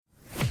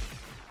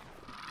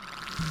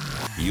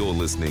You're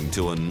listening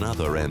to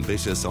another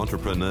ambitious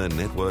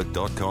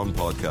Entrepreneurs.com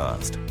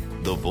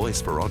podcast, the voice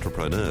for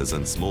entrepreneurs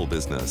and small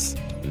business.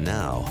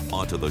 Now,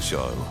 onto the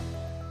show.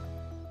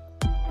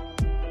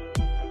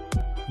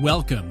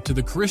 Welcome to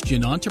the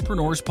Christian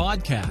Entrepreneurs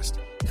Podcast,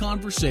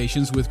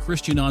 conversations with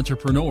Christian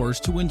entrepreneurs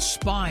to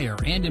inspire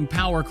and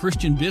empower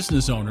Christian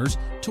business owners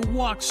to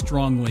walk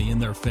strongly in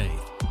their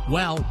faith,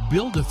 while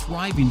build a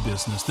thriving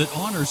business that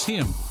honors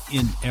Him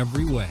in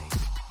every way.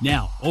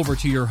 Now, over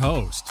to your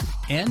host,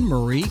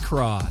 Anne-Marie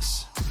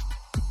Cross.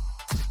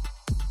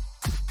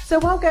 So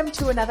welcome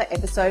to another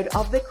episode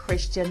of the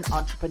Christian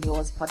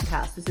Entrepreneurs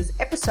Podcast. This is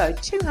episode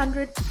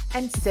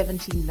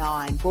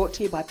 279, brought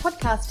to you by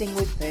Podcasting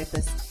with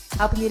Purpose,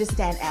 helping you to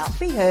stand out,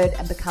 be heard,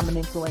 and become an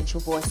influential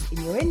voice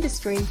in your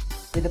industry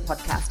with a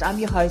podcast. I'm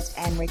your host,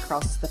 Anne-Marie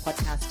Cross, the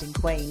podcasting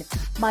queen.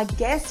 My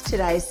guest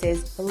today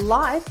says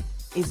life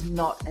is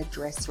not a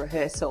dress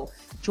rehearsal.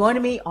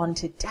 Joining me on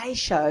today's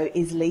show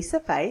is Lisa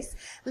Face.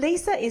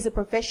 Lisa is a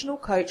professional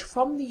coach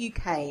from the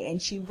UK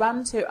and she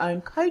runs her own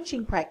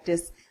coaching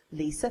practice,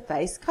 Lisa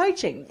Face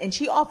Coaching, and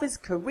she offers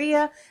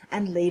career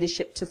and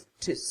leadership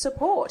to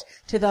support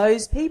to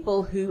those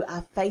people who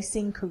are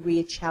facing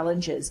career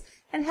challenges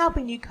and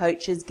helping new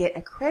coaches get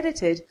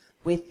accredited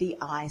with the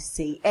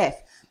ICF.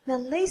 Now,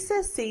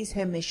 Lisa sees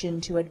her mission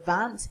to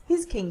advance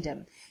His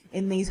kingdom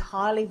in these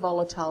highly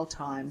volatile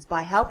times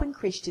by helping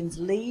Christians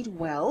lead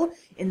well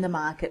in the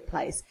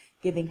marketplace,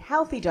 giving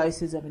healthy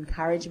doses of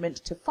encouragement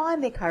to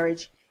find their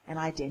courage and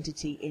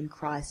identity in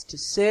Christ to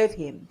serve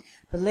Him,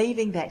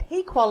 believing that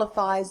He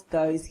qualifies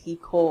those He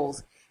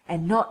calls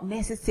and not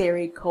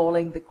necessarily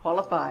calling the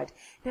qualified.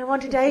 Now, on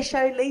today's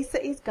show,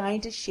 Lisa is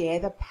going to share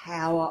the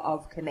power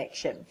of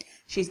connection.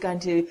 She's going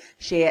to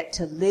share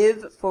to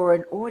live for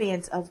an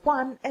audience of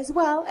one as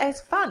well as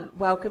fun.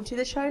 Welcome to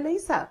the show,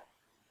 Lisa.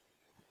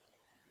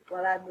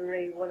 Well,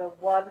 Anne-Marie, what a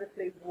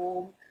wonderfully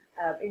warm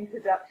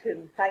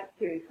introduction. Thank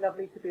you. It's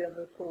lovely to be on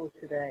the call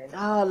today.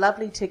 Oh,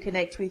 lovely to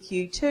connect with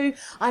you too.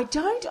 I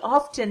don't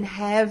often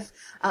have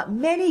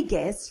many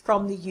guests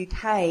from the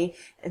UK,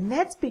 and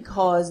that's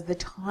because the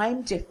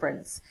time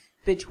difference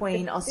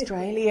between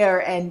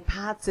Australia and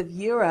parts of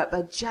Europe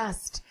are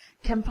just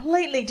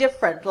completely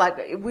different. Like,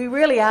 we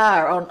really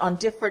are on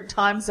different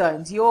time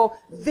zones. You're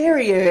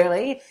very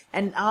early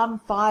and I'm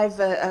 5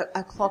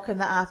 o'clock in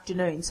the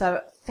afternoon.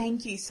 So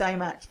thank you so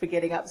much for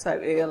getting up so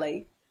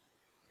early.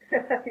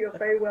 You're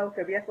very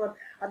welcome. Yes, well,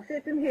 I'm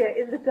sitting here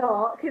in the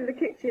dark in the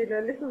kitchen, a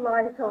little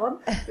light on,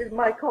 with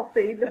my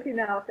coffee, looking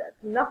out at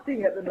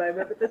nothing at the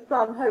moment, but the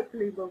sun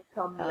hopefully will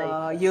come later.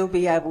 Oh, you'll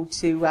be able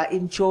to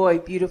enjoy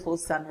beautiful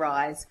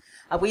sunrise.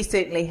 We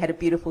certainly had a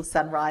beautiful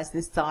sunrise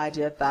this side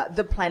of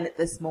the planet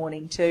this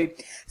morning too.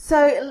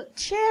 So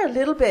share a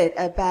little bit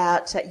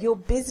about your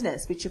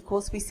business, which of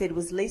course we said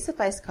was Lisa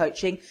Face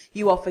Coaching.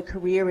 You offer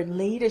career and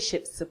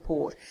leadership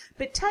support.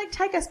 But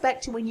take us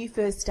back to when you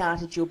first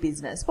started your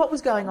business. What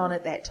was going on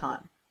at that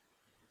time?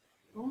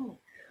 Well,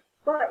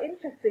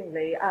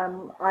 interestingly,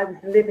 I was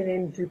living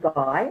in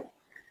Dubai,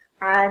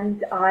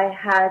 and I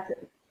had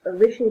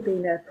originally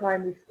been a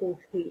primary school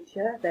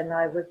teacher. Then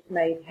I was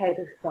made head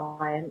of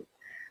science,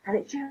 and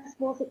it just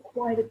wasn't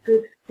quite a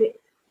good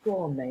fit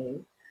for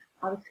me.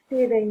 I was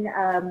feeling,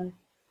 on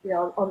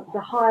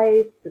the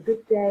highs, the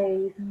good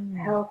days,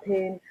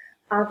 helping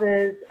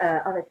others,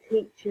 other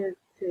teachers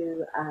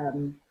to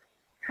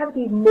kind of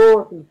be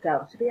more of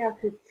themselves, to be able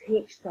to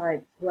teach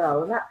science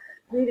well, and that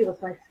really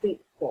was my sweet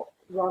spot,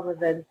 rather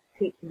than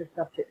teaching the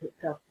subject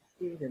itself to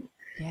students.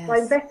 Yes. So I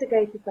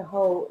investigated the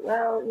whole,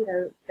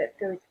 let's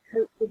go into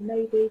coaching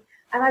maybe,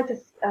 and I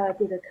just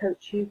did a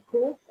Coach You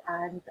course,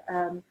 and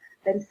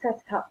then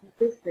set up a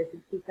business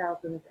in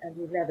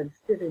 2011,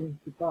 still in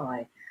Dubai.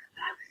 I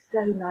was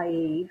so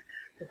naive,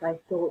 because I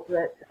thought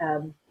that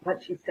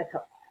once you set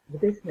up the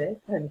business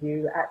and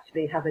you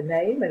actually have a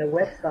name and a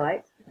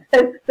website,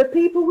 the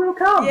people will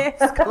come.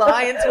 Yes,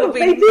 clients will be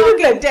they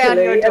knocking down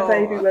your door.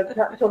 Maybe we'll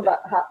touch on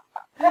that.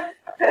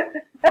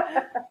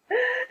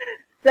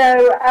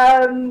 So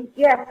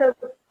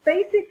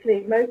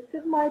basically most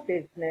of my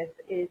business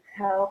is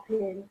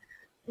helping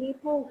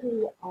people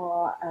who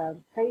are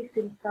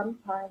facing some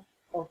type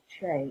of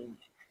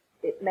change.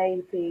 It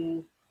may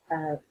be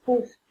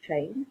forced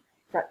change,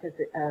 such as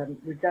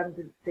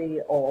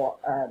redundancy, or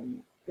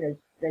they're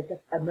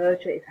just a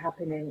merger is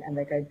happening and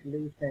they're going to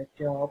lose their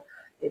job.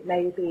 It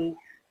may be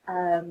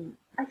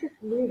I just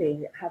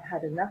really have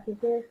had enough of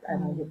this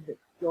and I want to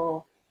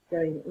explore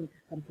going into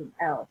something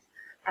else.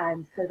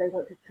 And so they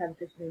want to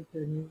transition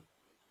into a new,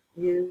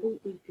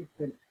 completely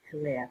different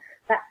career.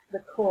 That's the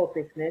core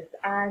business.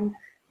 And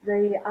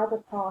the other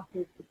part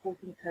is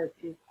supporting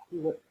coaches who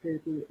want to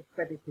be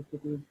accredited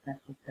with the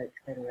International Coach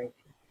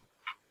Federation.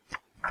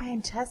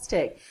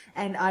 Fantastic.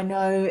 And I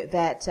know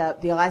that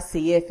the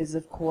ICF is,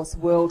 of course,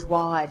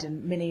 worldwide,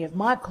 and many of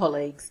my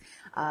colleagues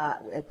are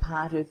a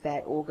part of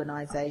that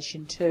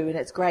organisation too. And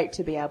it's great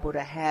to be able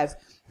to have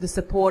the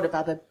support of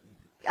other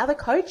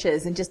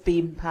coaches and just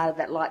being part of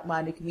that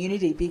like-minded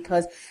community,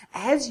 because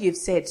as you've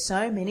said,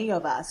 so many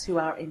of us who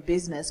are in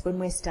business, when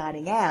we're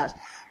starting out,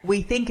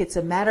 we think it's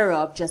a matter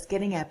of just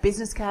getting our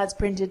business cards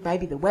printed,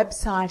 maybe the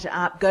website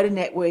up, go to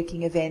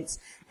networking events,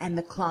 and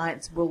the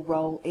clients will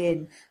roll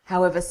in.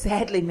 However,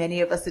 sadly,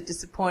 many of us are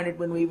disappointed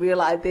when we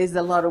realise there's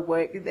a lot of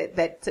work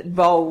that's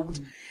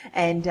involved,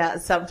 and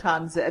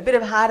sometimes a bit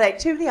of heartache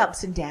to the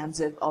ups and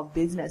downs of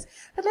business.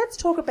 But let's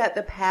talk about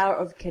the power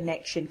of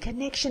connection.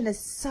 Connection is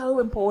so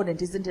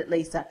important, isn't it,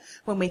 Lisa,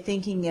 when we're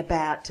thinking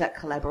about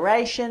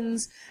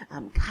collaborations,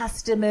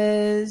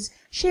 customers.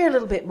 Share a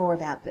little bit more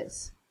about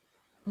this.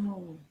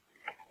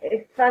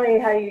 It's funny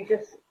how you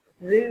just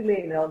zoom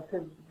in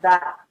onto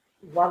that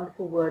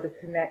wonderful word of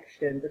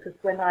connection, because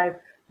when I've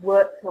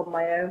worked on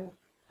my own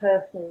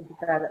personal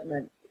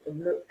development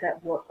and looked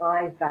at what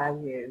I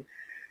value,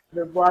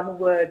 the one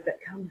word that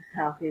comes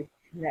out is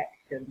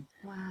connection.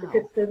 Wow.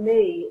 Because for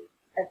me,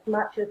 as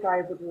much as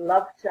I would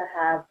love to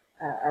have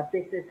a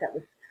business that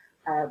was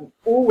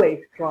always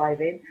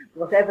thriving,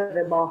 whatever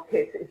the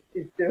market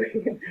is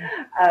doing,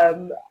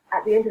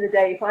 at the end of the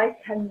day, if I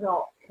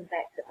cannot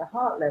connect at the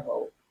heart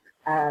level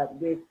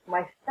with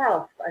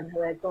myself and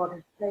where God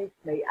has placed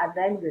me, and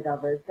then with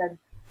others, then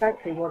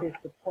frankly, what is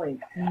the point?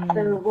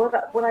 So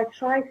what I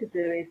try to do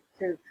is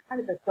to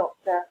kind of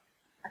adopt a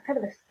kind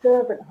of a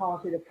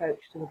servant-hearted approach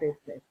to the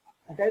business.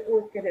 I don't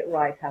always get it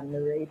right,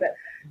 Anne-Marie, but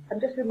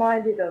I'm just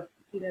reminded of,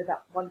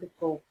 that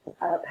wonderful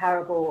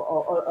parable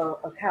or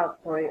account,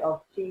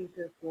 of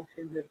Jesus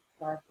washing the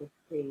disciples'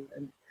 feet,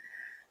 and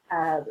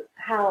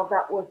how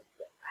that was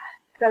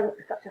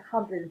such a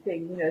humbling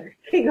thing, the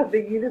King of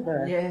the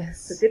universe,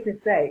 Yes. for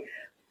goodness sake,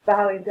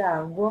 bowing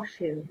down,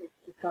 washing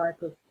his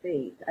disciples'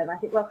 feet. And I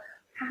think, well,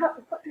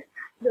 what does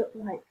that look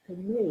like for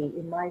me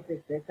in my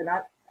business? And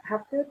I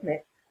have to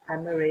admit,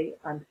 Anne-Marie,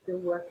 I'm still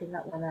working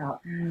that one out.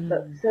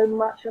 But so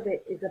much of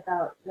it is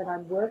about when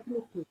I'm working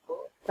with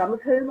people, some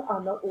of whom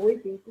are not always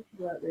easy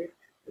to work with.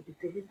 The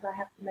decisions I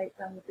have to make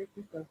around the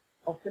business are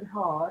often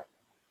hard.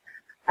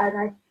 And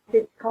I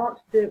think can't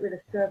do it with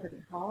a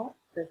servant heart.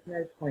 There's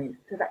no point.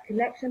 So that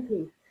connection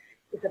piece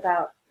is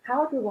about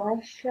how do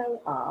I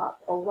show up,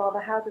 or rather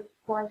how does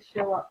Christ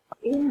show up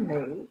in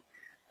me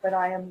when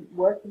I am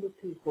working with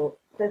people.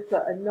 So for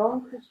a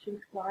non-Christian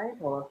client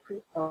or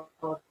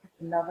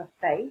another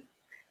faith,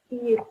 he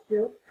is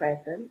still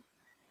present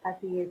as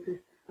he is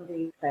with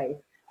the faith.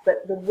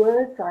 But the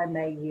words I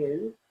may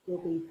use will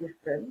be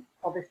different.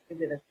 Obviously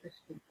with a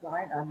Christian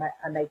client,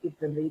 I may give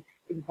them the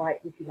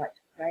invite, would you like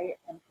to pray at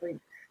some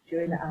point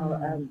during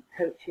our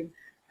coaching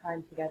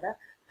time together.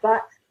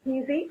 But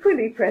he's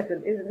equally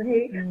present, isn't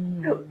he?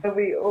 When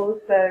we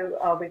also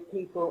are with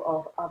people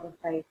of other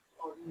faiths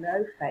or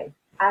no faith,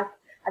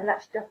 and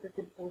that's just as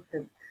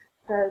important.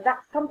 So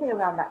that's something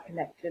around that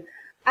connection.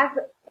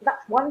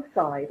 That's one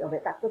side of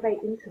it. That's the very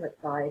intimate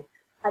side.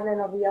 And then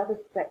on the other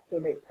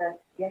spectrum, it's to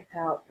get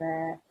out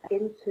there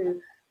into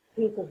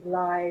people's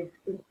lives,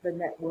 into the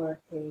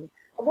networking.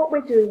 And what we're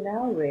doing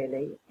now,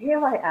 really,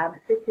 here I am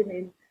sitting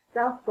in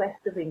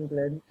southwest of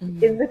England,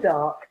 in the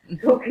dark,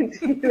 talking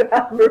to you,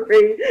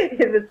 Anne-Marie,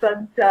 in the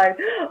sunshine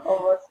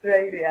of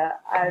Australia.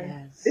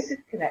 And this is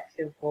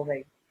connection for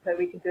me. So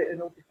we can do it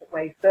in all different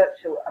ways.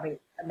 Virtual,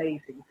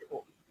 amazing.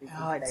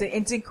 Oh,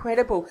 it's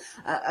incredible.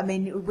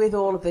 With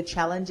all of the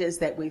challenges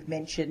that we've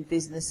mentioned,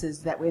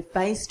 businesses that we're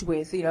faced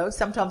with,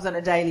 sometimes on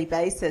a daily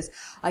basis,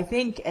 I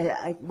think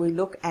we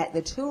look at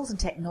the tools and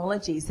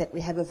technologies that we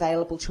have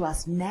available to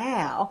us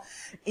now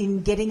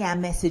in getting our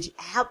message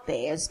out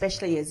there,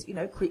 especially as,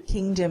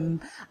 kingdom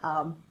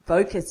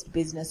focused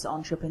business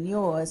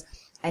entrepreneurs,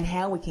 and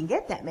how we can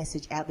get that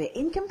message out there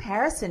in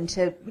comparison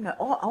to,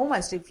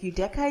 almost a few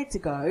decades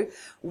ago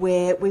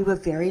where we were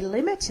very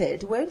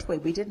limited, weren't we?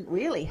 We didn't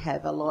really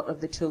have a lot of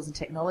the tools and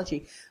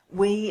technology.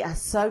 We are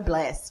so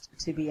blessed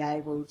to be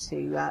able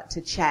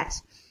to chat,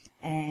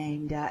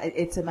 and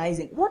it's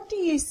amazing. What do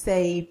you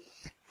see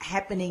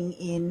happening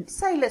in,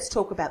 say, let's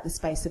talk about the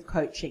space of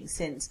coaching,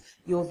 since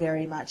you're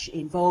very much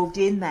involved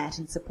in that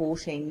and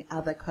supporting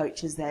other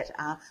coaches that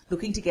are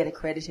looking to get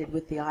accredited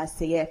with the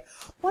ICF.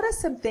 What are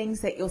some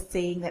things that you're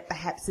seeing that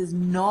perhaps is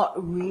not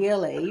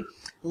really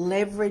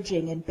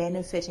leveraging and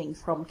benefiting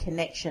from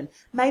connection?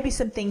 Maybe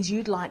some things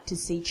you'd like to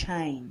see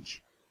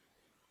change.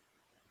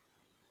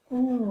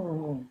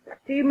 Do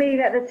you mean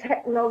at the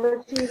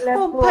technology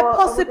level? Well,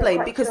 possibly,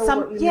 because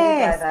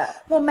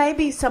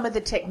maybe some of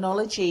the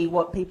technology,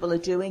 what people are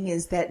doing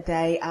is that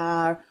they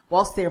are,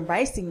 whilst they're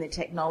embracing the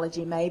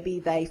technology, maybe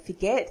they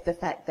forget the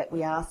fact that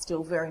we are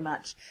still very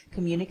much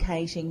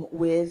communicating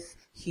with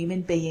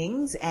human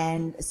beings,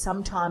 and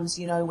sometimes,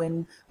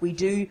 when we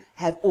do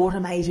have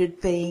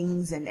automated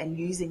things and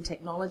using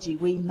technology,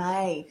 we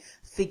may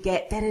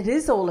forget that it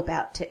is all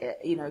about,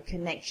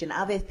 connection.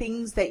 Are there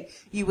things that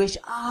you wish,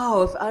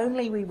 if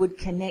only we would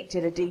connect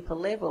at a deeper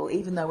level,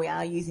 even though we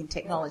are using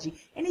technology?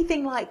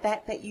 Anything like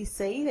that you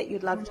see that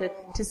you'd love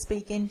to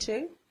speak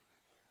into?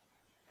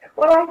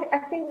 Well, I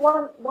think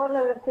one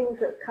of the things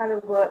that kind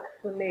of works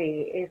for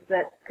me is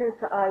that because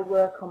I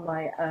work on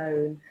my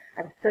own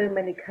and so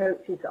many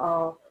coaches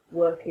are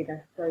working as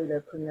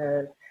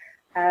solopreneurs,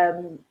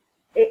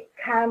 it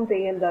can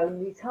be a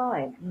lonely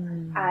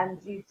time, and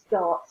you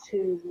start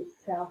to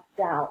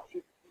self-doubt.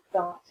 You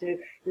start to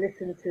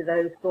listen to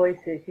those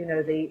voices, you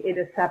know, the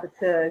inner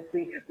saboteurs,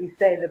 we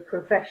say in the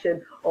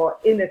profession, or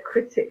inner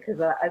critic,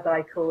 as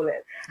I call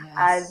it.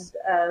 Yes.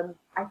 And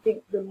I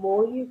think the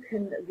more you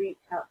can reach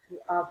out to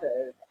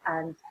others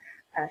and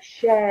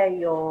share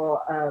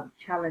your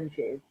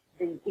challenges,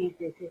 the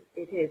easier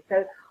it is.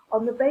 So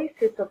on the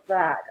basis of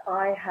that,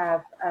 I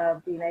have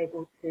been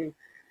able to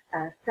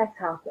set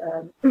up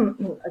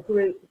a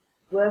group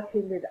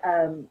working with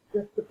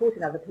just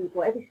supporting other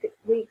people. Every 6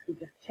 weeks we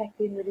just check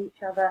in with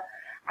each other,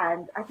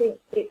 and I think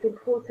it's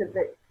important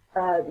that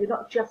you're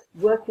not just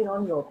working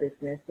on your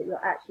business, but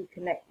you're actually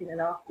connecting and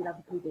asking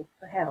other people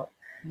for help.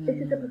 This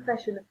is a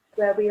profession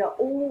where we are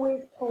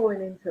always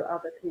pouring into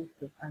other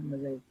people,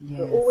 Anne-Marie. Yes.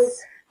 We're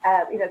always,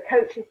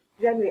 coaches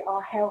generally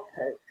are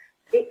helpers.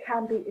 It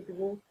can be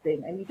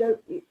exhausting, and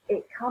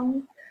it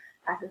comes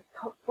at a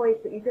top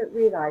point that you don't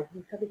realise,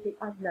 and you suddenly think,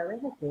 I know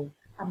everything.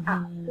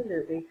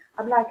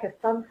 I'm like a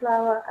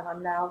sunflower, and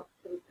I'm now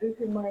sort of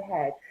drooping my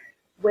head.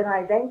 When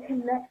I then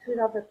connect with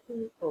other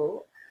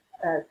people,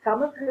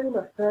 some of whom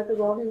are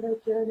further on in their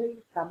journey,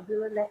 some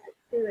who are less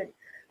experienced,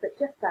 but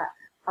just that,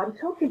 I'm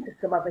talking to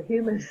some other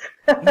humans.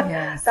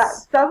 Yes. That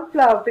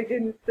sunflower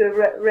begins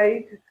to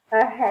raise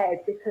her head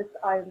because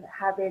I'm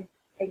having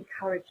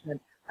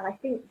encouragement. And I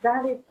think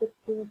that is the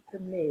key for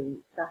me,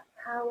 the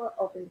power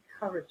of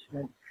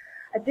encouragement.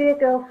 A dear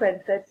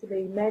girlfriend said to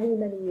me many,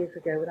 many years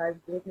ago when I was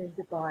living in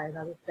Dubai, and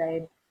I was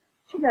saying,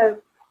 you know,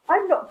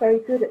 I'm not very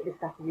good at this,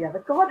 that, and the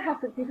other. God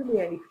hasn't given me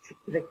any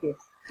particular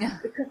gifts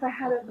because I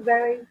had a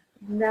very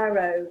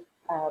narrow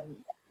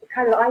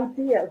kind of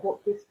idea of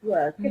what gifts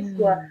were. Gifts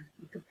were,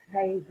 you could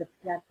play the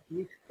piano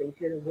beautifully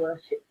during a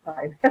worship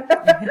time.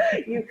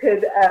 You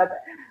could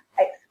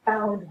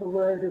expound the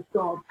word of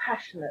God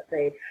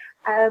passionately.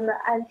 And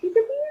she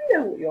said, well, you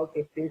know what your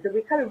gift is. And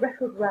we kind of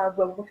wrestled around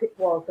what it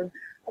was. And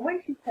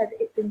when she said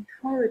it's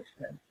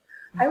encouragement,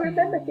 I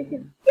remember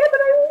thinking, yeah, but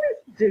I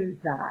always do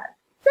that.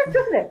 That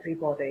doesn't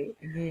everybody.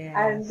 Yes.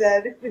 And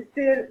this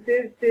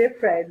dear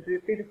friend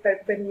who's been a friend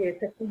for many years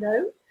said,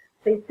 no,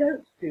 they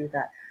don't do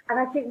that. And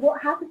I think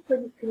what happens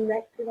when you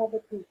connect with other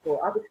people,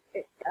 I would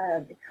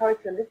encourage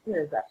the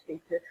listeners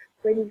actually to,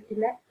 when you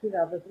connect with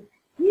others,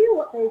 hear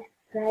what they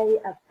say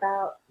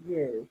about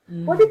you.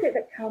 What is it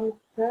that comes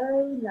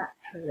so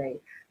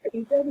naturally that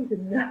you don't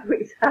even know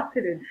it's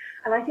happening?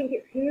 And I think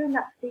it's hearing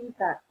that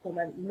feedback from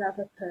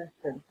another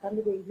person,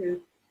 somebody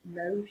who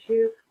knows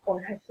you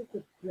or has just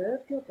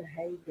observed your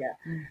behaviour.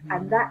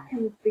 And that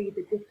can be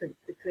the difference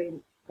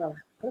between, well,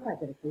 what am I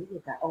going to do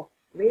with that? Or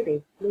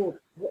really, Lord,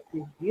 what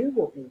do you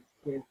want me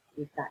to do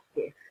with that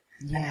gift?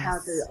 Yes. And how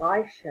do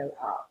I show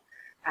up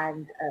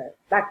and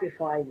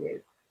magnify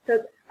you? So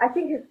I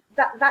think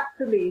that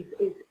for me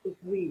is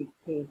really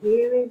key.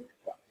 Hearing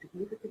what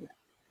significant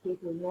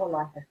people in your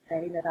life are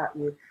saying about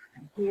you,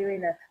 and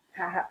hearing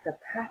perhaps a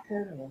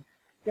pattern or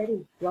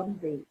steady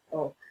drumbeat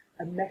of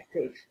a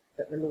message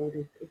that the Lord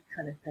is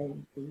kind of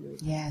saying to you.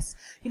 Yes.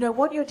 You know,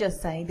 what you're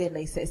just saying there,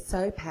 Lisa, is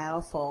so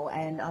powerful,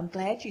 and I'm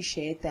glad you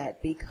shared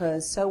that,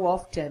 because so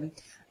often,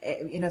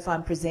 you know, if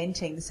I'm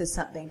presenting, this is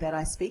something that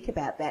I speak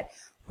about, that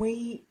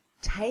we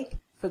take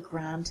for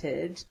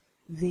granted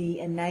the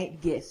innate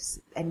gifts.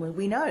 And when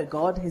we know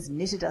God has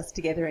knitted us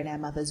together in our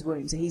mother's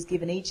womb, so he's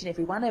given each and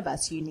every one of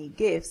us unique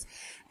gifts.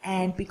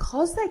 And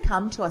because they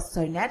come to us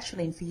so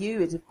naturally, and for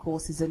you it of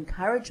course is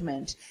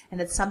encouragement,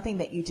 and it's something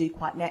that you do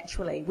quite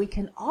naturally, we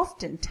can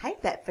often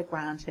take that for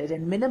granted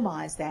and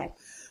minimize that,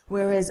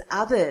 whereas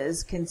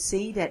others can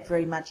see that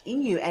very much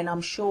in you, and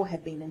I'm sure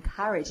have been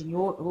encouraged, in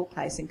your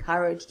place,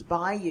 encouraged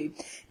by you.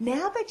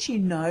 Now that you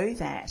know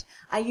that,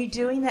 are you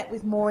doing that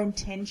with more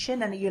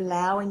intention, and are you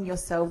allowing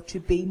yourself to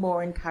be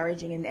more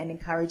encouraging and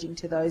encouraging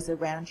to those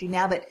around you,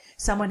 now that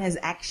someone has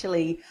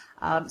actually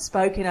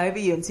spoken over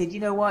you and said,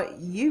 you know what,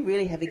 you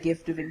really have a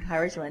gift of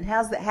encouragement?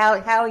 How's that?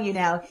 How are you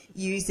now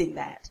using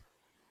that?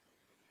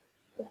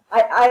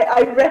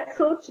 I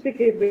wrestled to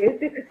begin with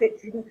because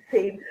it didn't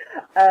seem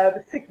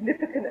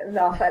significant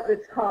enough at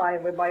the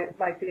time when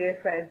my dear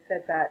friend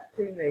said that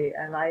to me,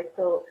 and I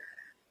thought,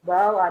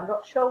 well, I'm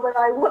not sure when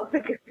I want the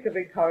gift of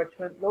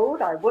encouragement,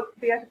 Lord. I want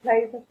to be able to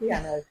play the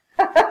piano.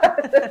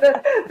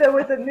 There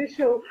was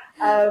initial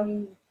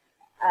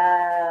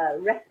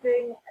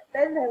resting,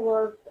 then there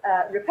was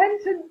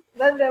repentance,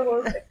 then there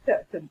was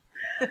acceptance.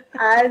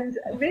 And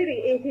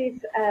really it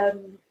is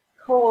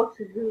core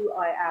to who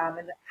I am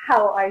and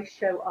how I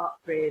show up,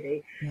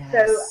 really. Yes.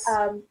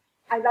 So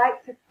I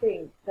like to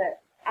think that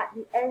at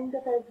the end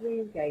of every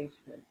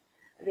engagement,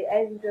 at the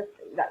end of,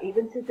 like,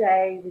 even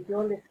today with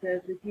your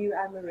listeners, with you,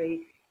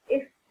 Anne-Marie,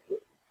 if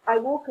I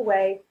walk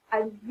away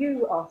and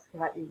you are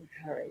slightly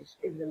encouraged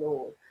in the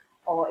Lord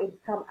or in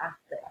some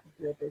aspect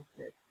of your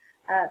business,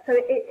 so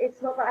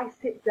it's not that I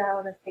sit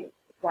down and think,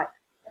 right,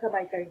 what am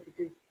I going to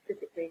do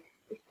specifically?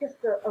 It's just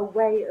a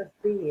way of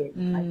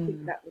being. I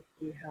think that would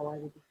be how I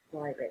would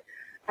describe it.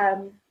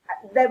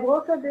 There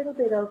was a little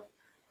bit of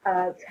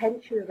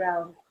tension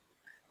around,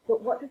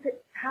 but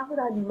how would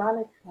I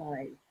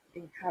monetize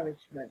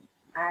encouragement?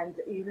 And,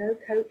 you know,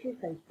 coaches,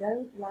 they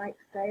don't like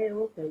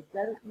sales, they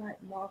don't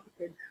like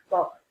marketing.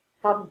 Well,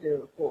 Some do,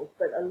 of course,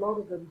 but a lot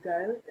of them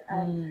don't.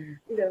 And,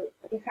 you know,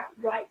 is that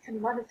right to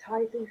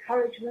monetize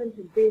encouragement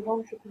and be an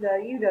entrepreneur?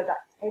 You know,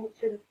 that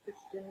tension of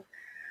Christians.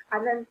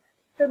 And then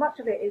so much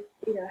of it is,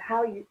 you know,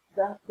 how you,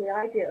 the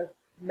idea of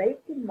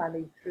making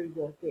money through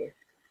your gift.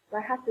 So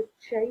I had to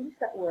change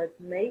that word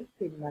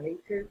making money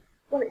to,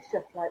 well, it's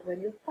just like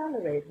when you're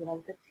salaried. When I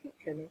was a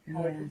teacher and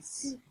encouraging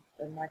students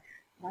and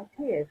my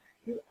peers,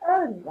 you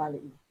earn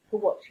money for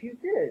what you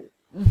do.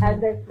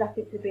 And there's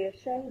nothing to be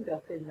ashamed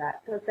of in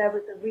that. So there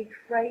was a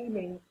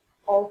reframing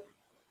of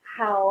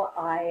how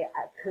I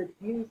could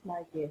use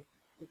my gift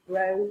to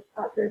grow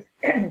others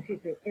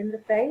excuse me, in the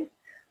faith,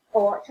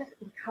 or just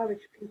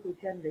encourage people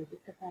generally,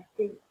 because I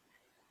think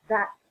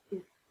that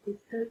is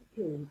so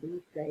key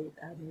these days,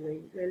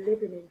 Anne-Marie. We're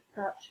living in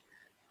such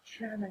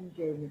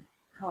challenging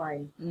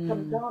times,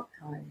 some dark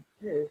times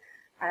too.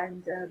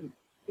 And,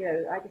 you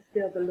know, I just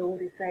feel the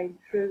Lord is saying,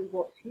 through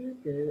what you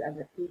do and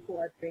the people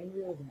I bring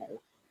your way,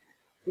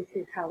 this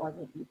is how I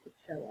want you to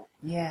show up.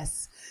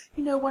 Yes.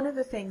 You know, one of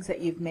the things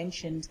that you've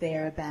mentioned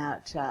there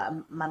about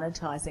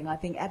monetizing, I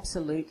think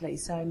absolutely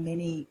so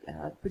many,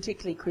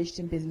 particularly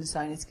Christian business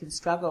owners, can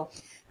struggle.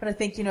 But I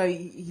think, you know,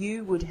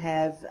 you would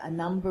have a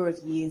number of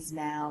years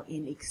now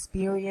in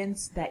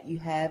experience that you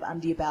have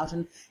under your belt.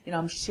 And, you know,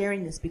 I'm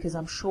sharing this because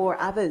I'm sure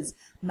others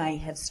may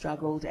have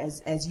struggled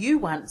as you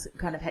once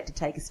kind of had to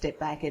take a step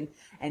back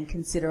and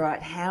consider,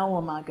 right, how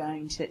am I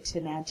going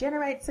to now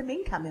generate some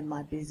income in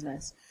my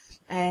business?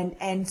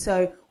 And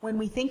so when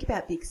we think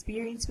about the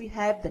experience we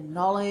have, the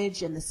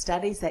knowledge and the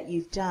studies that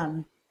you've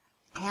done,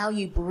 how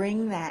you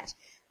bring that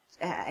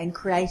and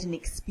create an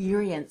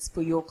experience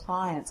for your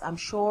clients, I'm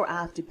sure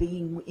after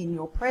being in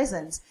your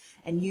presence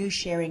and you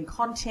sharing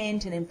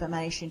content and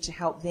information to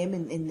help them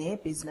in their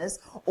business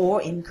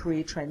or in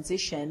career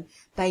transition,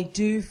 they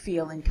do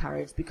feel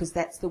encouraged, because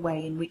that's the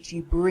way in which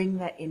you bring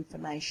that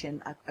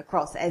information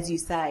across. As you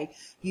say,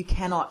 you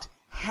cannot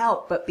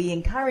help but be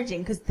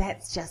encouraging, because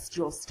that's just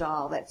your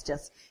style, that's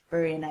just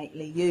very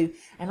innately you.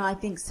 And I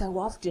think so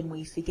often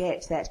we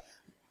forget that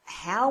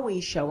how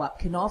we show up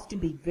can often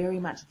be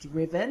very much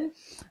driven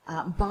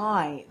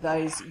by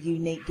those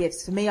unique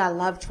gifts. For me, I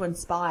love to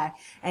inspire,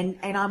 and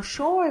I'm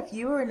sure if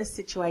you were in a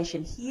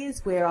situation,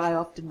 here's where I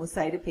often will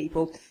say to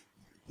people,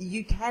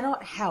 you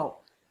cannot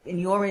help in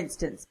your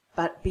instance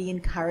but be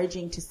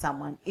encouraging to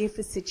someone if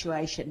a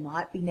situation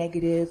might be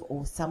negative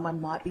or someone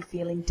might be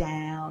feeling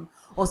down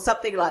or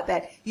something like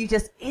that. You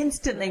just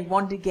instantly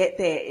want to get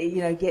there,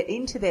 you know, get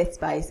into their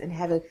space and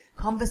have a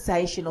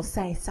conversation or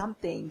say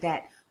something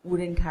that would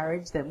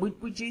encourage them.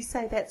 Would you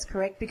say that's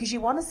correct? Because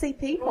you want to see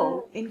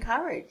people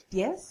encouraged,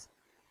 yes?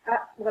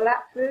 Well,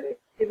 absolutely.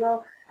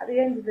 Well, at the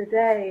end of the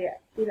day,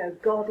 you know,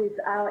 God is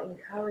our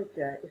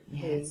encourager,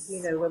 isn't he?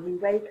 You know, when we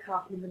wake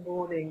up in the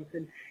mornings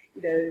and,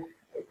 you know,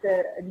 it's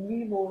a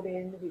new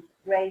morning, His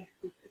grace,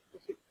 His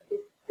sufficient for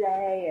this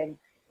day, and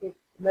His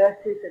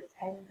mercies are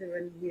tender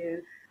and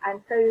new. And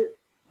so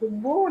the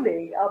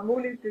morning, our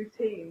morning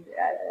routine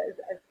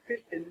as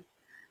Christians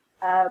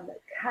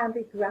can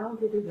be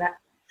grounded in that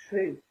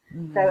truth.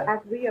 So as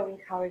we are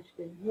encouraged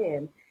in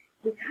Him,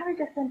 we kind of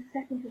just then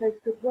step into those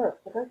good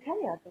works of,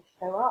 okay, I'll just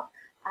show up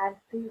and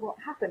see what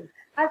happens.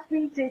 As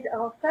we did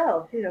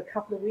ourselves, you know, a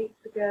couple of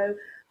weeks ago,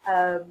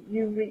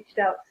 you reached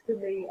out to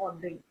me on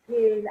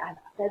LinkedIn, and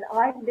then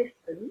I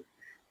listened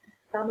to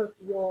some of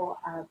your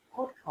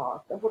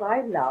podcasts. And what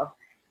I love,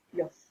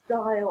 your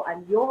style,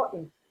 and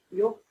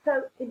you're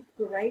so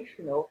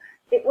inspirational.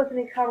 It was an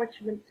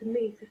encouragement to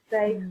me to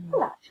say,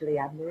 well, actually,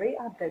 Anne-Marie,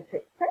 I'm going to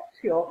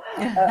accept your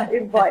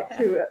invite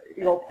to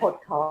your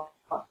podcast.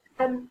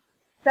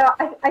 So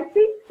I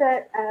think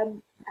that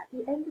at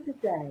the end of the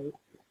day,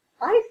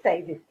 I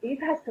say this,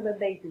 you've had some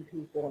amazing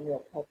people on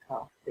your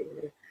podcast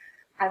series,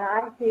 and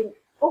I think,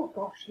 oh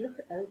gosh, look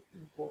at those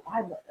people,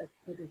 I'm not as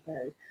good as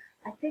those.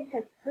 I think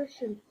as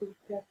Christians, we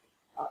just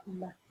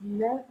must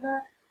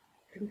never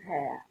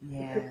compare,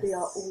 because we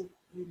are all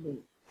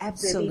unique.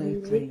 Absolutely.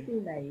 We've been uniquely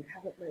made,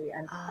 haven't we,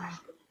 and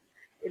fashioned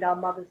in our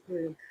mother's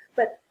womb.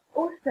 But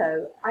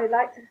also, I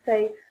like to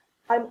say,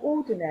 I'm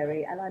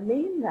ordinary, and I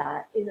mean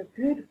that in a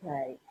good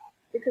way,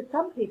 because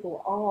some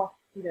people are,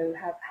 you know,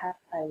 have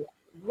a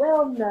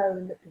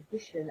well-known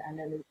position and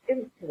an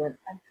influence,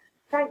 and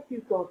thank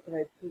you, God, for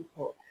those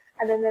people.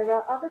 And then there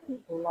are other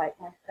people like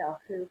myself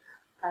who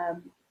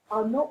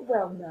are not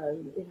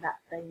well-known in that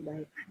same way,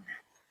 and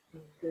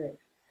that's good,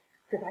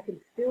 because I can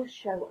still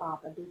show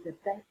up and be the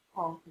best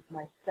part of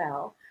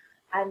myself.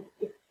 And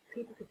if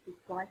people could see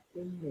Christ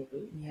in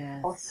me,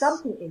 or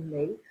something in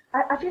me,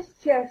 I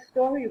just share a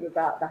story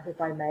about that, if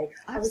I may.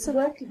 Absolutely. I was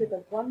working with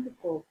a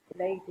wonderful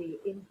lady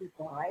in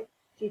Dubai.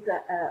 She's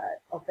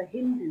of the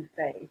Hindu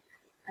faith,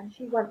 and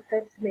she once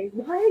said to me,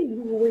 "Why are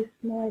you always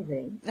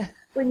smiling?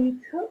 When you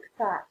took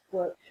that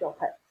workshop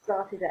that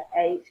started at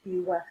 8,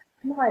 you were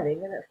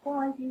smiling, and at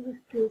 5 you were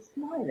still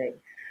smiling."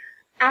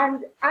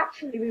 And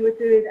actually, we were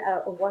doing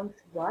a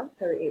one-to-one,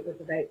 so it was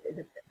about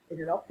in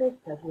an office,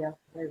 nobody else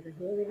was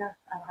overhearing us,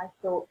 and I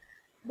thought,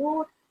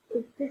 Lord,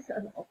 is this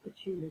an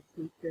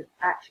opportunity to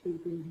actually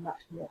be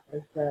much more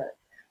overt?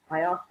 I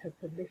asked her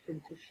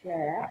permission to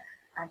share,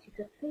 and she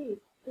said, please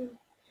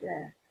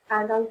share.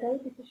 And I was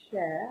able to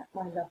share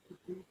my love for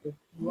Jesus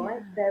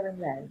right there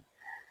and then,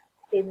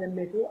 in the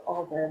middle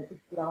of an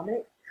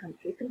Islamic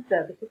country,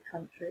 conservative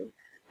country,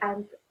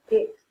 and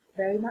it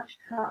very much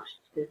touched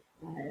this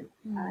client.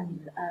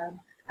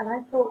 And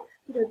I thought,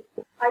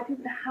 I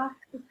didn't have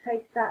to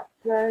take that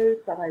road,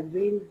 but I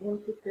really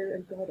wanted to,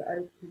 and God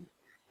opened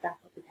that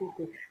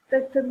opportunity.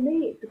 So for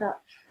me, it's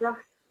about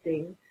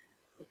trusting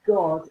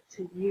God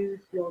to use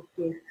your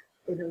gift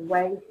in a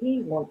way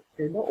He wants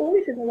to, not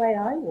always in the way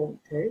I want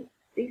to.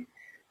 These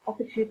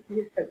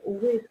opportunities don't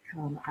always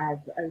come as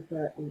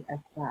overtly as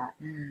that.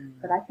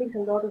 But I think a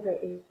lot of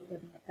it is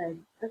about saying,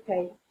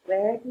 okay,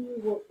 where do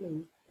you want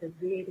me to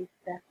really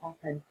step up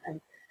and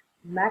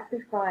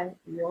magnify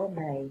your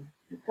name?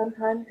 And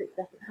sometimes it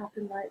doesn't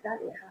happen like that,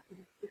 it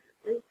happens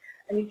differently.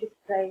 And you just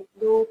say,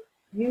 Lord,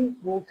 you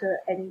water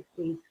any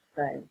seeds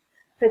sown.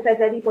 So if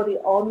there's anybody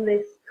on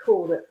this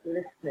call that's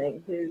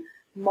listening who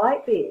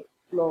might be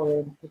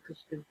exploring the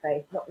Christian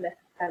faith, not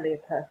necessarily a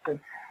person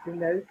who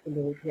knows the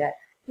Lord yet,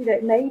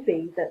 it may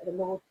be that the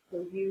Lord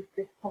will use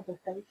this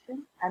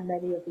conversation and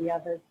many of the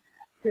others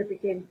to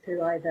begin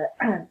to either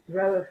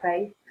grow a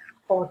faith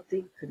or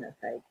deepen a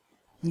faith.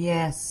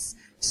 Yes,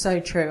 so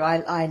true.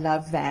 I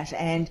love that.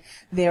 And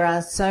there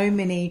are so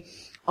many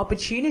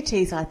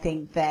opportunities, I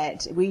think,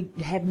 that we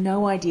have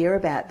no idea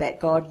about that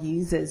God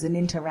uses, an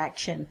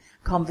interaction,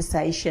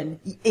 conversation.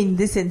 In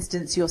this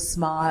instance, your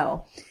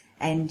smile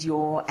and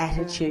your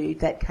attitude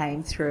that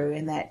came through,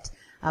 and that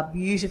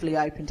beautifully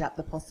opened up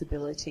the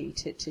possibility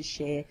to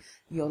share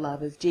your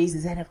love of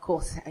Jesus. And of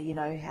course,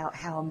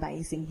 how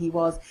amazing He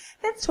was.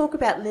 Let's talk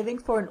about living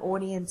for an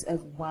audience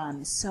of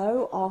one.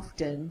 So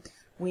often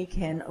we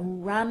can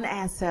run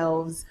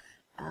ourselves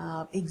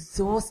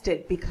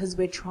exhausted because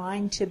we're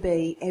trying to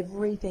be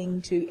everything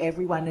to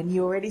everyone. And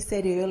you already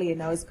said earlier,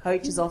 as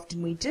coaches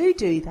often we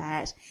do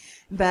that,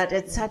 but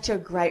it's such a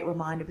great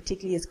reminder,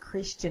 particularly as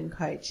Christian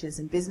coaches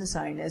and business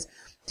owners,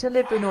 to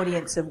live for an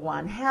audience of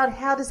one.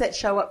 How does that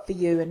show up for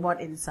you, and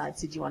what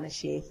insights did you want to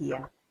share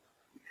here?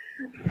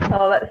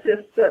 Oh, that's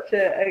just such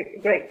a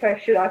great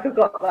question. I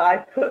forgot that I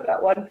put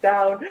that one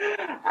down.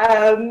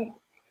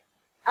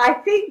 I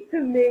think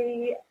for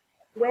me,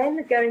 when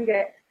the going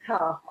gets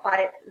tough,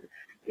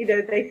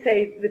 they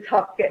say the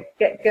tough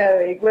get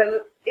going.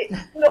 Well,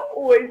 it's not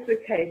always the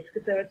case,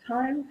 because there are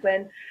times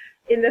when,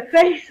 in the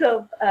face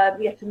of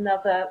yet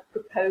another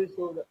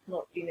proposal that's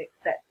not been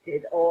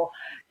accepted, or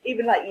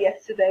even like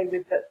yesterday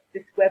with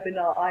this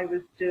webinar I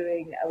was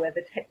doing where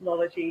the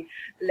technology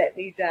let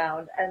me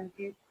down, and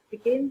you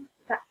begin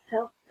that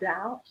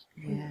self-doubt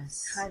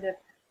kind of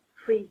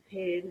creep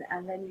in,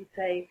 and then you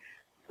say,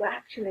 well,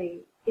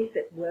 actually, is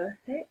it worth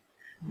it?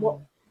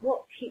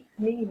 What keeps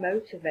me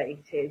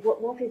motivated?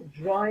 What is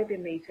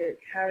driving me to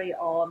carry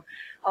on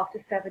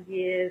after 7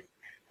 years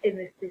in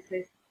this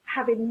business,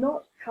 having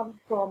not come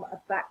from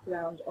a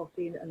background of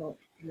being an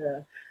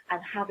entrepreneur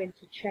and having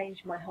to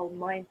change my whole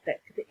mindset,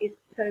 because it is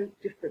so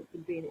different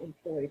from being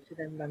employed to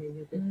then running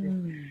your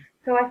business.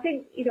 So I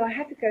think, I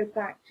had to go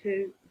back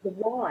to the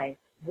why.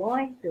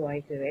 Why do I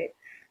do it?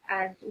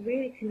 And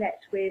really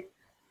connect with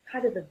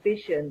kind of the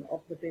vision of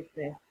the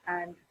business.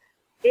 And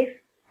if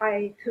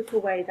I took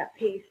away that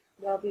piece,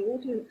 well, the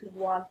audience of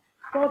one,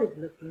 God is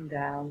looking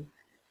down,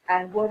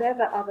 and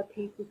whatever other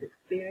people's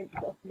experience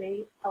of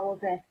me or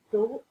their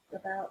thoughts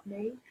about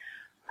me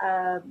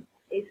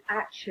is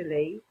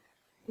actually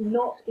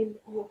not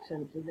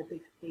important in the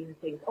big scheme of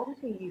things.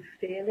 Obviously, you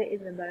feel it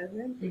in the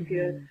moment if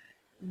you're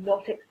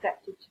not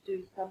accepted to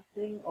do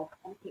something or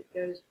something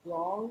goes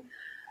wrong,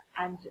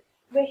 and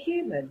we're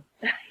human.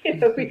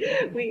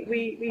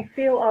 We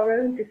feel our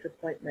own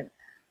disappointment.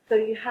 So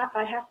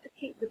I have to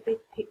keep the big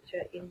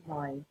picture in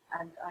mind,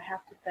 and I have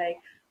to say,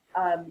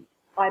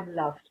 I'm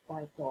loved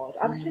by God.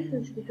 I was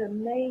listening to this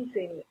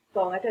amazing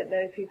song. I don't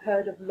know if you've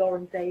heard of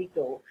Lauren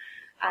Daigle,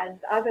 and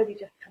I've only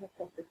just come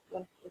across this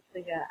wonderful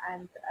singer,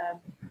 and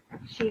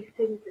she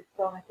sings this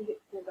song. I think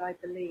it's called I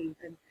Believe,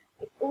 and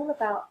it's all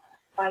about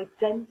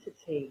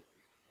identity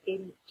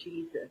in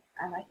Jesus.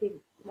 And I think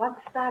once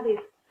that is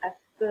as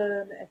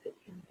firm as it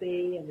can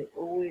be, and it's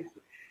always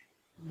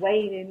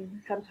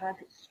waning, sometimes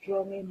it's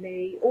strong in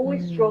me,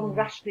 always strong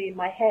rationally in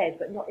my head,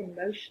 but not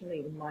emotionally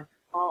in my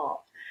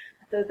heart.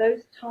 So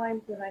those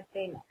times when I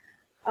think,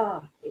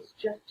 it's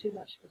just too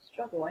much of a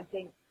struggle, I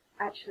think,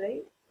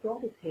 actually,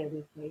 God is here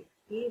with me.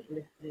 He is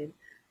listening,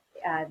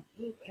 and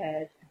He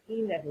cares, and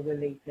He never will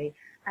leave me.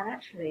 And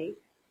actually,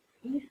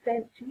 He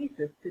sent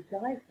Jesus to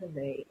die for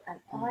me, and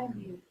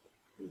I'm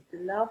His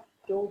beloved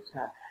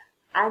daughter.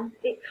 And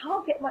it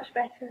can't get much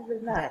better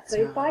than that. That's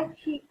so if I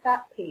keep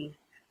that peace,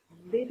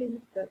 living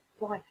for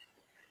Christ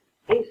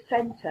is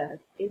centered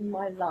in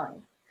my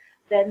life,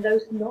 then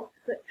those knocks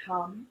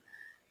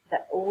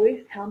that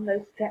always come,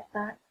 those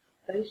setbacks,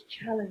 those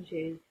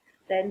challenges,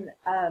 then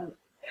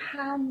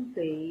can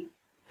be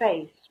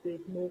faced with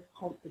more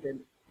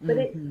confidence. But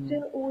it's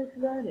still always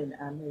learning,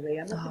 Anne-Marie.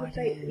 I'm not going to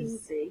say it's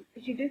easy,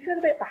 because you do feel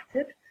a bit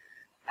battered.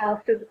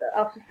 after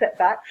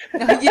setbacks.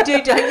 You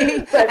do, don't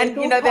you? And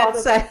you know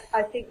that's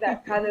I think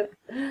that kind of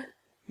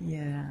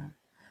yeah.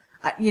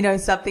 You know,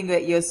 something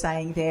that you're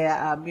saying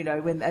there, you know,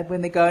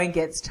 when the going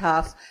gets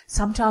tough,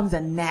 sometimes a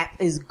nap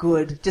is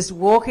good. Just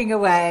walking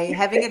away,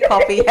 having a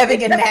coffee,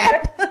 having a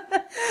nap,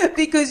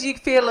 because you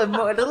feel a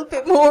little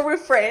bit more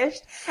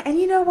refreshed. And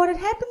you know what? It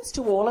happens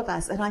to all of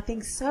us. And I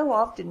think so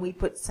often we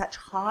put such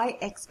high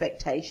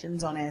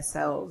expectations on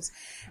ourselves.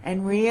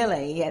 And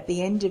really, at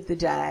the end of the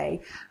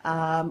day,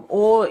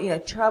 all, you know,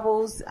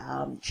 troubles,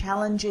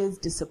 challenges,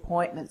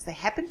 disappointments, they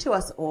happen to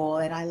us all.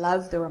 And I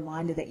love the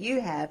reminder that you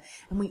have.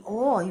 And we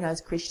all, you know, as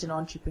Christian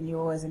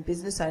entrepreneurs and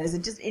business owners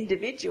and just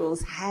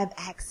individuals have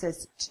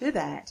access to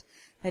that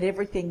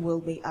everything will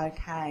be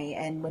okay.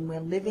 And when we're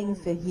living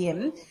for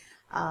Him,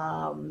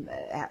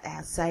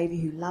 our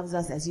Saviour who loves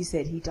us, as you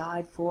said, He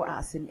died for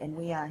us and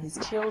we are His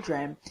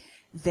children,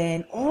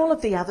 then all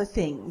of the other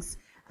things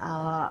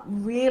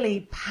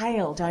really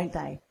pale, don't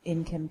they,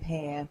 in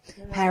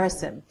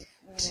comparison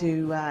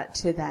to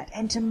that.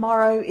 And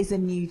tomorrow is a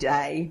new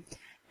day.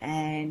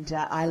 And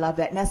I love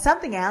that. Now,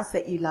 something else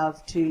that you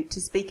love to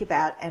speak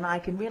about, and I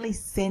can really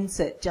sense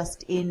it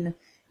just in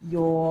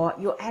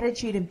your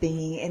attitude and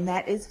being, and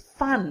that is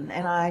fun.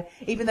 And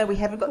even though we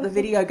haven't got the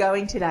video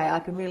going today, I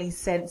can really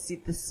sense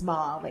the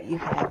smile that you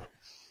have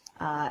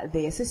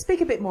there. So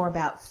speak a bit more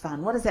about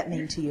fun. What does that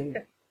mean to you?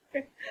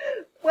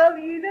 Well,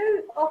 you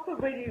know, often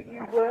when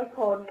you work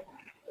on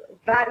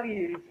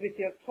values with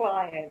your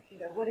clients, you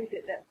know, what is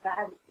it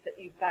that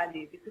you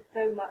value? Because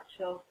so much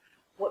of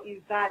what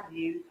you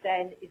value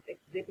then is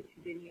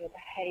exhibited in your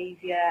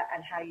behaviour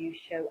and how you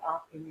show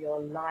up in your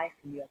life,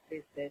 in your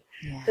business.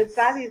 Yes. So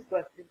values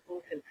work is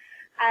important.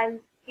 And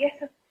yes,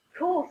 of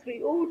course,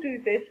 we all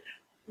do this.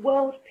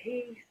 World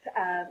peace,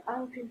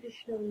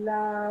 unconditional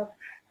love,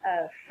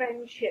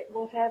 friendship,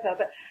 whatever.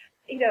 But,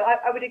 you know,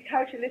 I would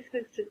encourage your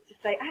listeners to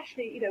say,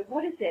 actually, you know,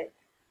 what is it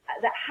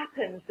that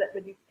happens that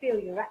when you feel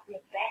you're at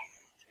your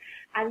best?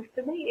 And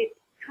for me, it's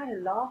kind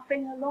of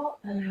laughing a lot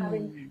and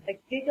having a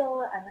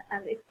giggle,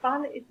 and if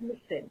fun is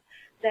missing,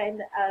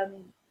 then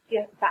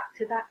back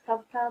to that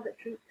sunflower that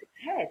droops its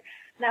head.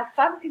 Now,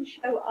 fun can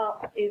show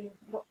up in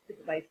lots of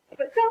different ways.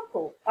 For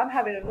example, I'm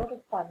having a lot of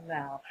fun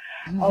now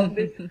on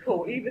this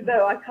call, even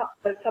though I cut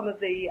some of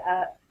the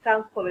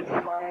sound quality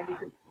on my end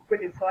isn't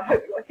brilliant, so I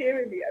hope you're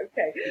hearing me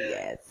okay.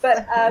 Yes.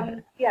 But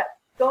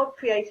God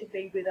created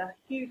me with a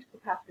huge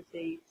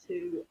capacity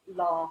to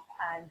laugh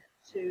and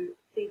to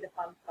see the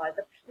fun side,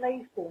 the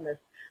playfulness,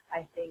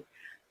 I think,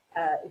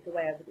 is the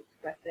way I would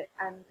express it.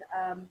 And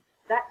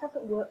that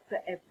doesn't work for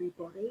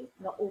everybody.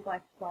 Not all my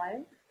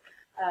clients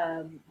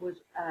would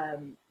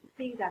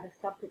see that as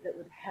something that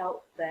would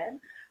help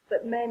them,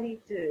 but many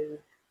do.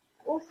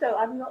 Also,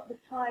 I'm not the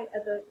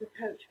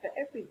coach for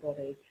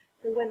everybody.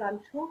 So when I'm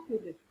talking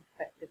with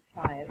prospective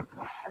clients,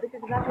 I think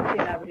another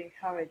thing I would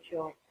encourage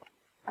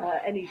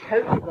any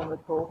coaches on the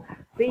call,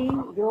 be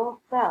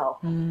yourself.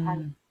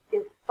 And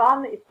if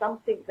fun is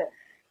something that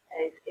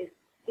is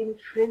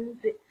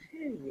intrinsic to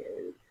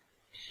you,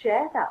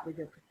 share that with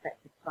your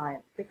prospective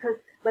clients, because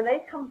when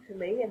they come to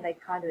me and they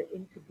kind of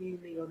interview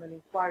me on an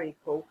inquiry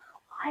call,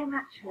 I'm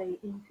actually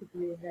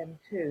interviewing them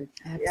too.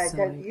 Absolutely.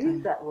 I don't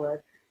use that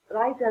word, but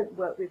I don't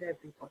work with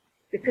everybody,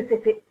 because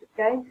if it's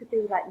going to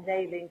be like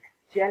nailing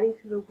jelly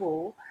to the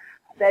wall,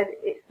 then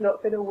it's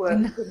not going to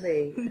work for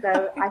me.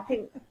 So I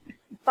think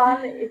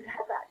fun has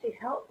actually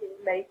helped me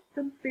make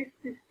some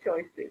business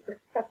choices.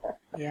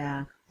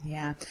 Yeah.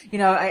 You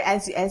know,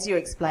 as you're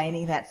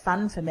explaining that,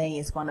 fun for me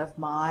is one of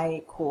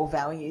my core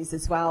values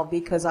as well,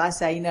 because I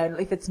say, you know,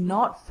 if it's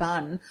not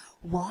fun,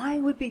 why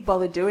would we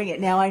bother doing it?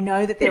 Now, I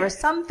know that there are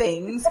some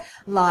things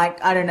like,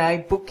 I don't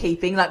know,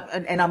 bookkeeping,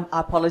 and I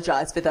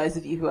apologise for those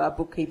of you who are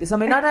bookkeepers. I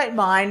mean, I don't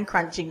mind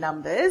crunching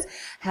numbers.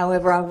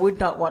 However, I would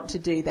not want to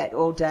do that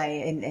all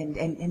day.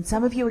 And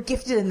some of you are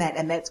gifted in that,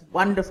 and that's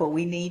wonderful.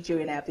 We need you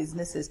in our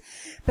businesses.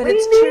 But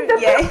it's true.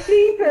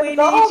 We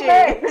need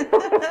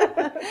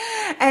you.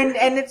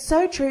 And it's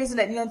so true, isn't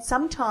it? You know,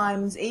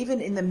 sometimes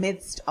even in the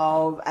midst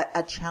of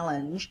a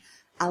challenge,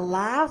 a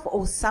laugh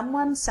or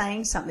someone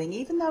saying something,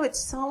 even though it's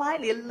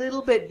slightly a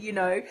little bit, you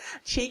know,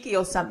 cheeky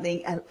or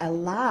something, a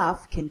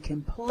laugh can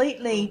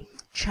completely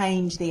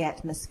change the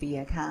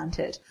atmosphere, can't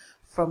it?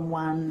 From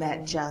one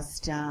that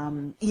just,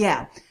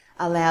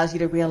 allows you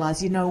to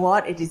realize, you know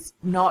what, it is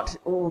not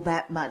all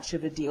that much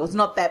of a deal. It's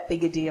not that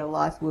big a deal.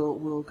 Life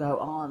will go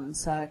on.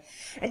 So,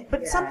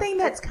 but something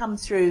that's come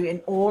through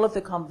in all of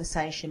the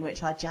conversation,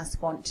 which I just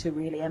want to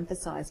really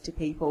emphasize to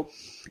people,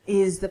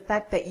 is the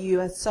fact that you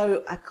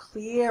are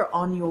clear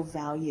on your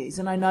values.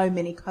 And I know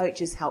many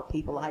coaches help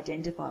people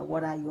identify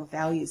what are your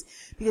values,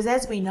 because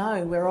as we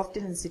know, we're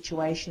often in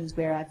situations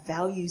where our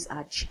values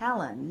are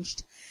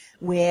challenged,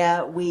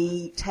 where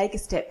we take a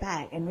step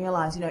back and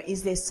realize, you know,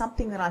 is there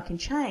something that I can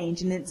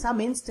change? And in some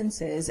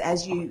instances,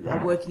 as you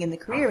are working in the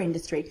career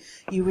industry,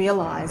 you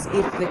realize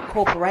if the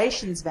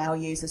corporation's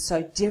values are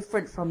so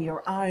different from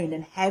your own,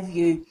 and have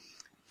you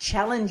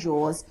challenge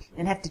yours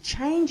and have to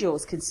change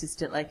yours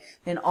consistently,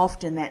 then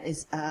often that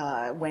is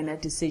when a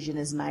decision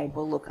is made,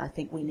 well, look, I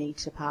think we need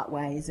to part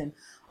ways and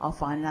I'll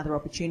find another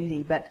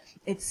opportunity. But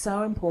it's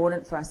so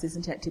important for us,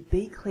 isn't it, to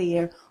be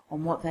clear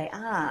on what they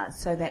are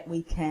so that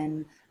we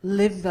can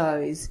live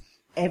those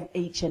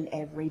each and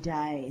every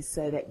day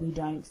so that we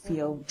don't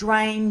feel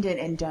drained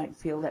and don't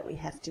feel that we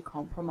have to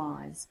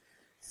compromise.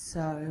 So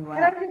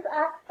can I just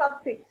add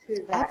something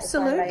to that?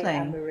 Absolutely. If I may,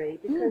 Anne-Marie,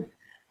 because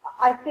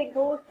I think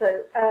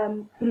also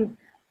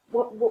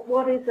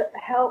what is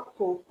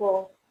helpful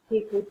for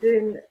people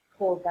doing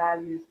core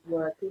values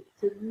work is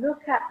to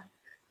look at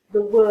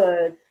the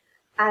words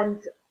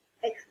and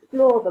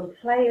explore them,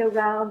 play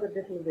around a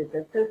little with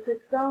them. So, for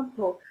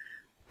example,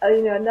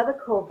 another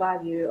core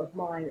value of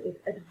mine is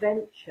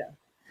adventure.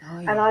 Oh,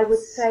 yes. And I would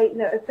say,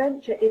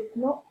 adventure is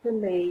not for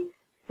me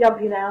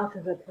jumping out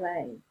of a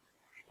plane.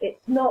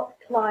 It's not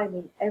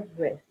climbing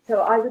Everest.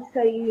 So I would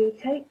say you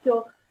take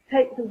the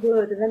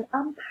word and then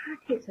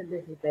unpack it a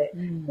little bit.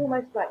 It's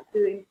almost like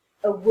doing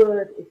a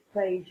word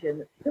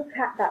equation. Look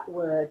at that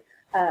word,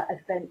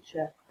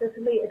 adventure. So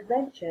for me,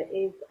 adventure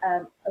is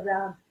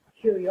around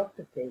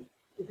curiosity,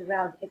 is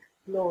around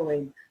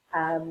exploring.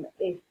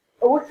 It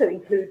also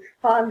includes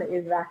fun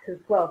in that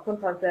as well.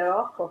 Sometimes there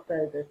are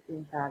crossovers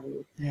in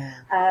values. Yeah.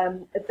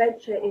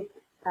 Adventure is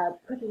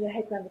putting your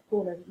head around the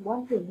corner and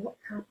wondering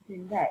what's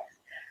happening next.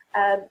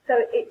 So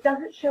it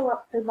doesn't show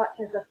up so much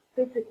as a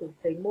physical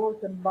thing, more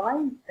as a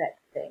mindset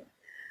thing.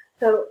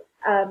 So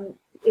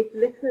if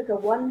listeners are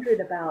wondering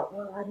about,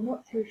 well, I'm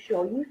not too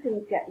sure, you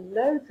can get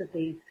loads of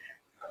these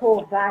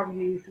core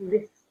values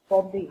lists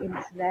on the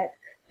internet.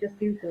 Just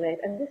Google it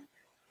and just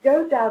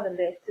go down the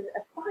list and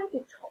find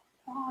your top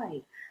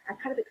 5 and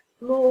kind of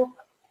explore,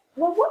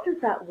 well, what does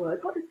that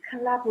word, what does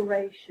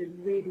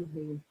collaboration really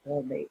mean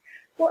for me?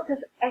 What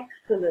does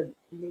excellence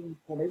mean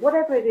for me?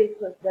 Whatever it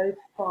is of those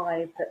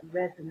 5 that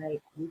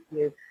resonate with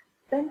you,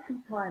 spend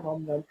some time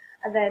on them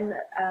and then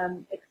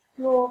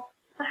explore,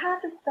 how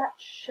does that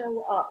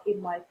show up in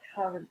my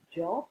current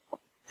job?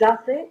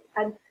 Does it?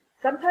 And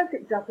sometimes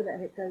it doesn't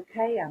and it's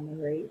okay,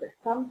 Anne-Marie, but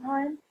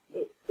sometimes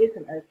it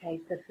isn't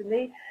okay. So for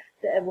me,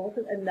 there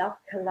wasn't enough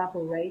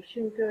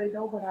collaboration going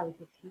on when I was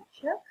a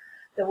teacher.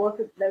 There was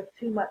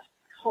too much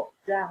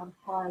top-down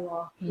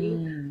hierarchy,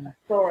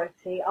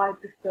 authority. I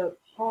prefer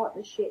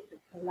partnership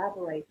and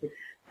collaboration.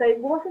 So it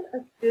wasn't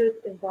a good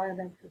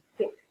environmental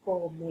fit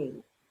for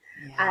me.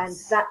 Yes. And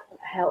that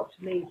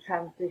helped me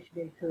transition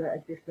into a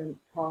different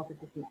path, a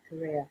different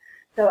career.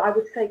 So I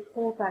would say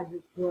core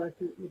values work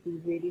would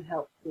be really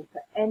helpful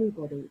for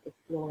anybody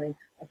exploring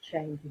a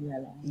change in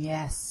their life.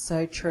 Yes,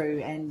 so true.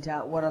 And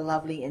what a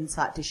lovely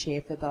insight to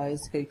share for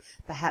those who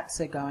perhaps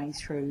are going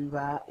through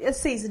a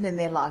season in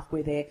their life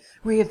where they're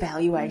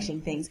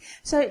reevaluating things.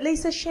 So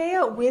Lisa,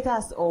 share with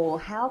us all,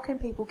 how can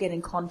people get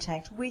in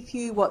contact with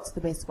you? What's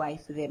the best way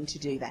for them to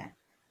do that?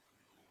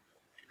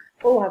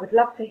 Oh, I would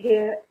love to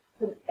hear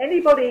from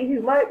anybody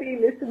who might be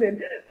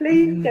listening.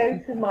 Please go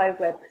to my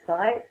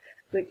website,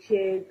 which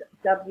is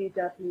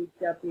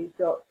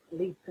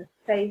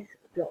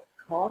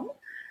www.lisaface.com,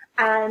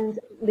 and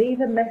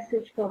leave a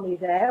message for me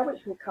there,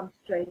 which will come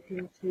straight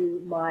into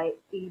my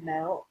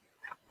email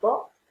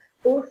box.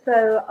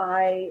 Also,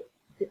 I'm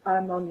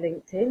on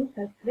LinkedIn,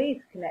 so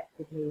please connect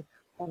with me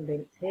on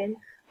LinkedIn.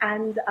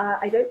 And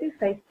I don't do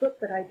Facebook,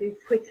 but I do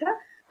Twitter,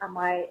 and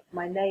my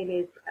name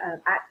is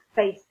at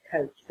Face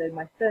Coach. So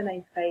my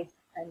surname Face,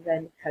 and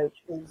then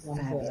Coach, all one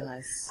word.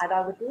 Fabulous. And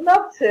I would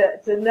love to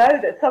know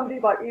that somebody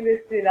might be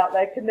listening out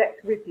there,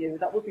 connect with you.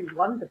 That would be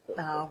wonderful.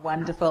 Oh,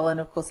 wonderful. And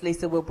of course,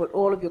 Lisa, we'll put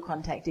all of your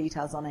contact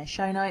details on our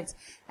show notes,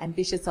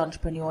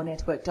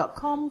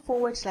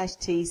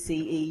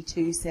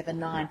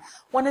 ambitiousentrepreneurnetwork.com/TCE279.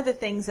 One of the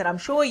things that I'm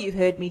sure you've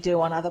heard me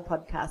do on other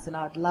podcasts, and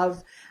I'd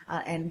love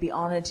and be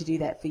honoured to do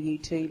that for you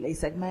too,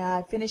 Lisa. May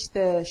I finish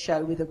the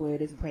show with a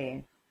word of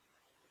prayer?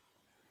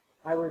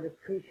 I would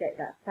appreciate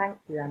that. Thank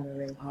you,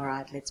 Anne-Marie. All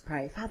right, let's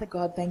pray. Father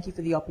God, thank you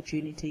for the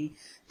opportunity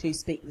to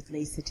speak with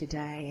Lisa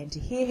today and to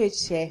hear her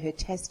share her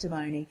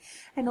testimony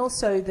and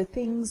also the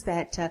things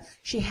that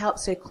she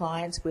helps her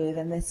clients with.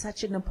 And there's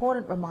such an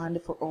important reminder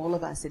for all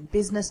of us in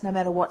business, no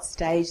matter what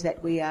stage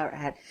that we are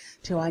at,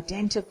 to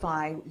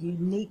identify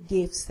unique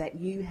gifts that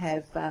you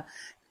have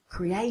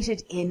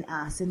created in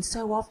us. And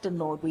so often,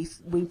 Lord, we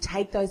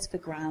take those for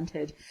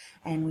granted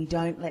and we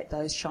don't let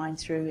those shine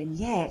through. And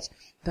yet,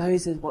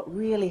 those are what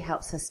really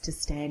helps us to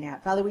stand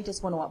out. Father, we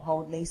just want to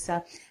uphold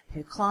Lisa,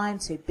 her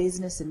clients, her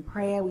business in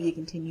prayer. Will you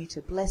continue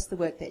to bless the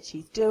work that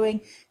she's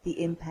doing,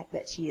 the impact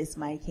that she is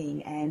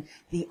making, and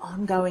the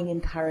ongoing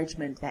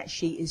encouragement that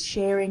she is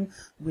sharing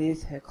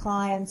with her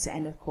clients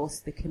and, of course,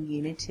 the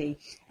community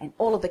and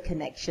all of the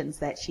connections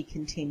that she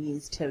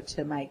continues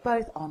to make,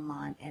 both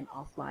online and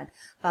offline.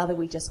 Father,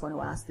 we just want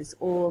to ask this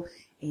all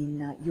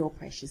in your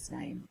precious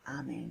name.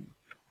 Amen.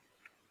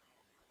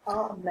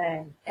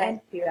 Amen.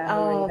 Thank you,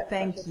 Anne-Marie. That's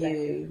thank such a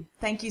blessing. you.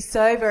 Thank you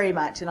so very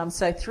much. And I'm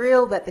so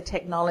thrilled that the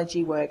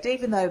technology worked,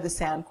 even though the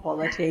sound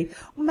quality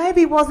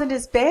maybe wasn't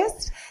as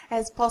best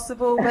as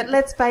possible. But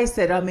let's face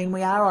it, I mean,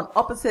 we are on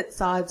opposite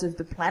sides of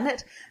the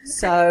planet.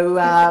 So,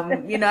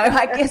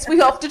 I guess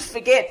we often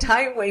forget,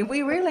 don't we?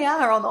 We really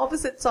are on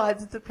opposite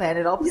sides of the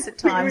planet, opposite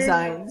time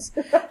zones.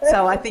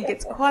 So I think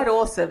it's quite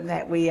awesome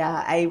that we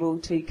are able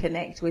to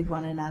connect with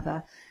one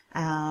another.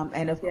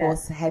 And of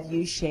course, have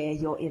you share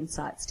your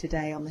insights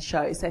today on the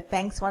show. So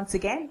thanks once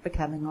again for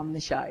coming on the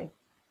show.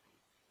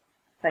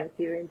 Thank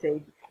you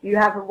indeed. You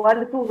have a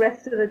wonderful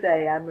rest of the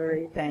day,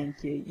 Anne-Marie.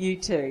 Thank you. You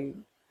too.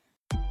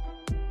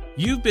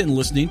 You've been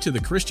listening to the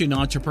Christian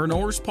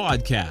Entrepreneurs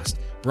Podcast,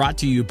 brought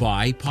to you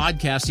by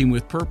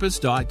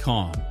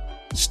podcastingwithpurpose.com.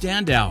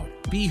 Stand out,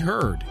 be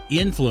heard,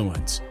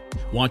 influence.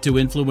 Want to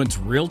influence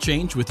real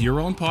change with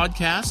your own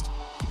podcast?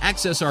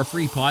 Access our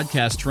free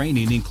podcast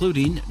training,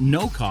 including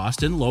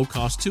no-cost and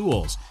low-cost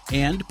tools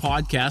and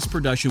podcast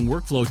production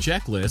workflow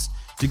checklist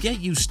to get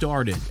you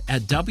started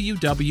at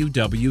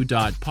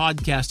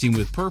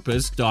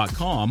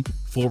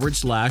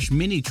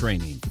www.podcastingwithpurpose.com/mini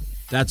training.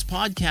 That's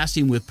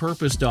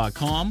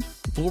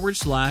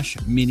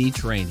podcastingwithpurpose.com/mini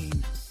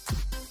training.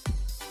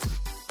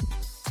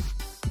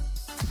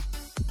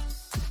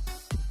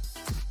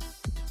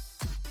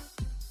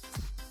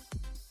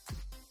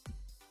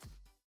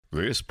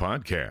 This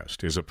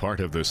podcast is a part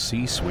of the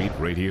C-Suite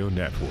Radio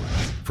Network.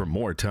 For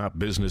more top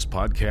business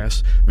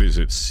podcasts,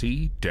 visit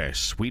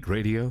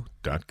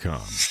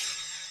c-suiteradio.com.